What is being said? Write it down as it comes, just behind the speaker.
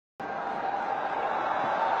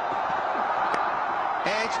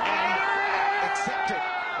edge and accepted.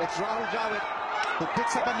 It's Rahul Dravid who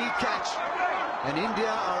picks up a neat catch, and India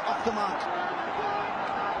are off the mark.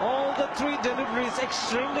 All the three deliveries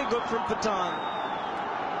extremely good from Phatan.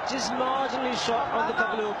 Just marginally short on the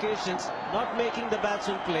couple of occasions, not making the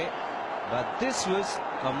batsman play. But this was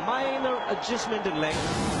a minor adjustment in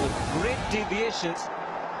length with great deviations.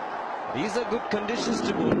 These are good conditions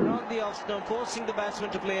to bowl around the off stump, forcing the batsman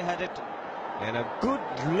to play ahead it. And a good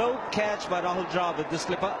low catch by Rahul Dravid, the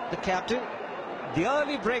slipper, the captain. The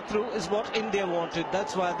early breakthrough is what India wanted.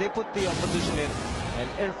 That's why they put the opposition in. And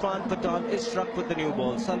Irfan Phatan is struck with the new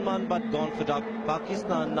ball. Salman Butt gone for duck.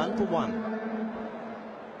 Pakistan none for one.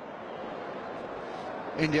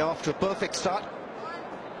 India off to a perfect start.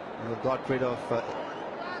 We've got rid of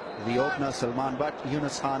the opener Salman Butt.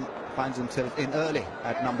 Yunus Khan finds himself in early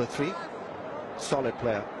at number 3. Solid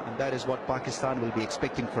player, and that is what Pakistan will be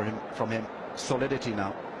expecting from him. Solidity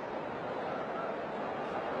now.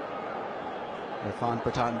 Irfan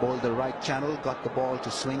Phatan bowled the right channel, got the ball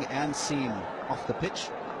to swing and seam off the pitch.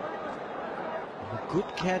 A good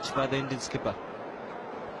catch by the Indian skipper.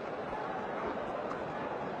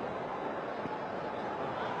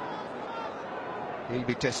 He'll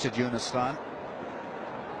be tested, Yunus Khan.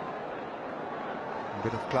 A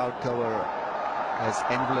bit of cloud cover has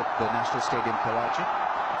enveloped the National Stadium, Karachi.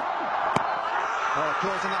 Oh,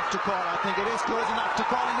 close enough to call. I think it is close enough to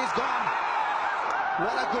call, and he's gone.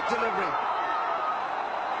 What a good delivery.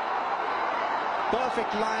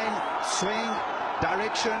 Perfect line, swing,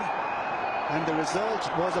 direction, and the result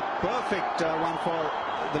was a perfect one for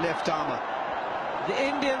the left armour. The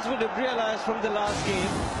Indians would have realized from the last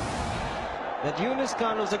game that Yunus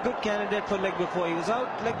Khan was a good candidate for leg before. He was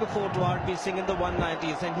out leg before to RP Singh in the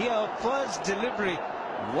 190s, and here first delivery,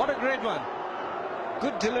 what a great one.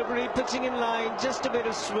 Good delivery, pitching in line, just a bit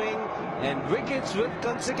of swing, and wickets with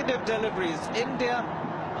consecutive deliveries. India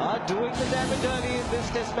are doing the damage early in this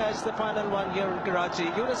test match, the final one here in Karachi.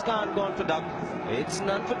 Yunus Khan gone for duck. It's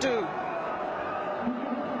none for 2.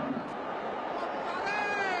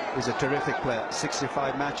 He's a terrific player.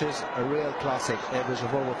 65 matches, a real classic, average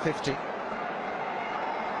of over 50.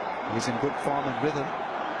 He's in good form and rhythm.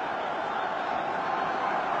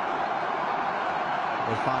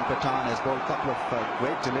 Irfan Phatan has bowled a couple of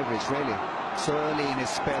great deliveries, really. So early in his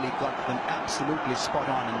spell, he got them absolutely spot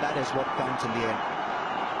on, and that is what counts in the end.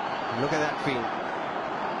 Look at that field.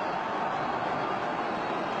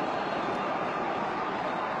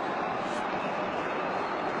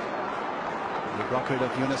 We got rid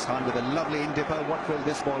of Yunus Khan with a lovely in-dipper. What will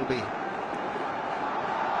this ball be?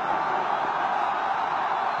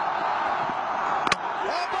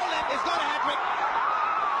 Oh, ball left. It's got a hat-trick.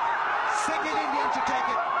 Second Indian to take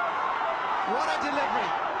it. What a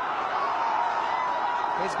delivery.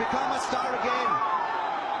 He's become a star again.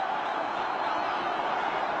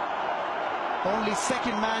 Only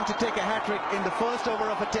second man to take a hat-trick in the first over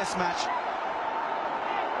of a test match.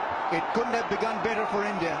 It couldn't have begun better for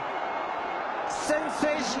India.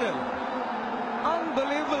 Sensational.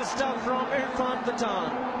 Unbelievable stuff from Irfan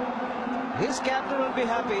Phatan. His captain will be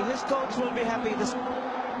happy. His coach will be happy. This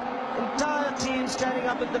entire team standing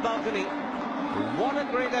up at the balcony. What a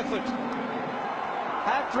great effort.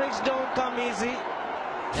 Hat-tricks don't come easy.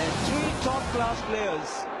 And 3 top-class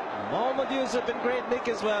players. Mohammad Yusuf and great Nick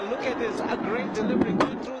as well. Look at this, a great delivery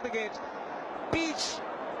going through the gate. Beach,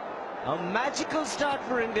 a magical start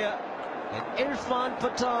for India. And Irfan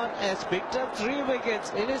Phatan has picked up 3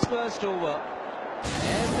 wickets in his first over.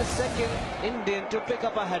 And the second Indian to pick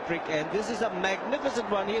up a hat-trick. And this is a magnificent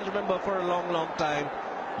one he'll remember for a long, long time.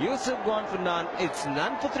 Yusuf gone for none. It's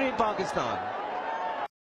none for 3 Pakistan.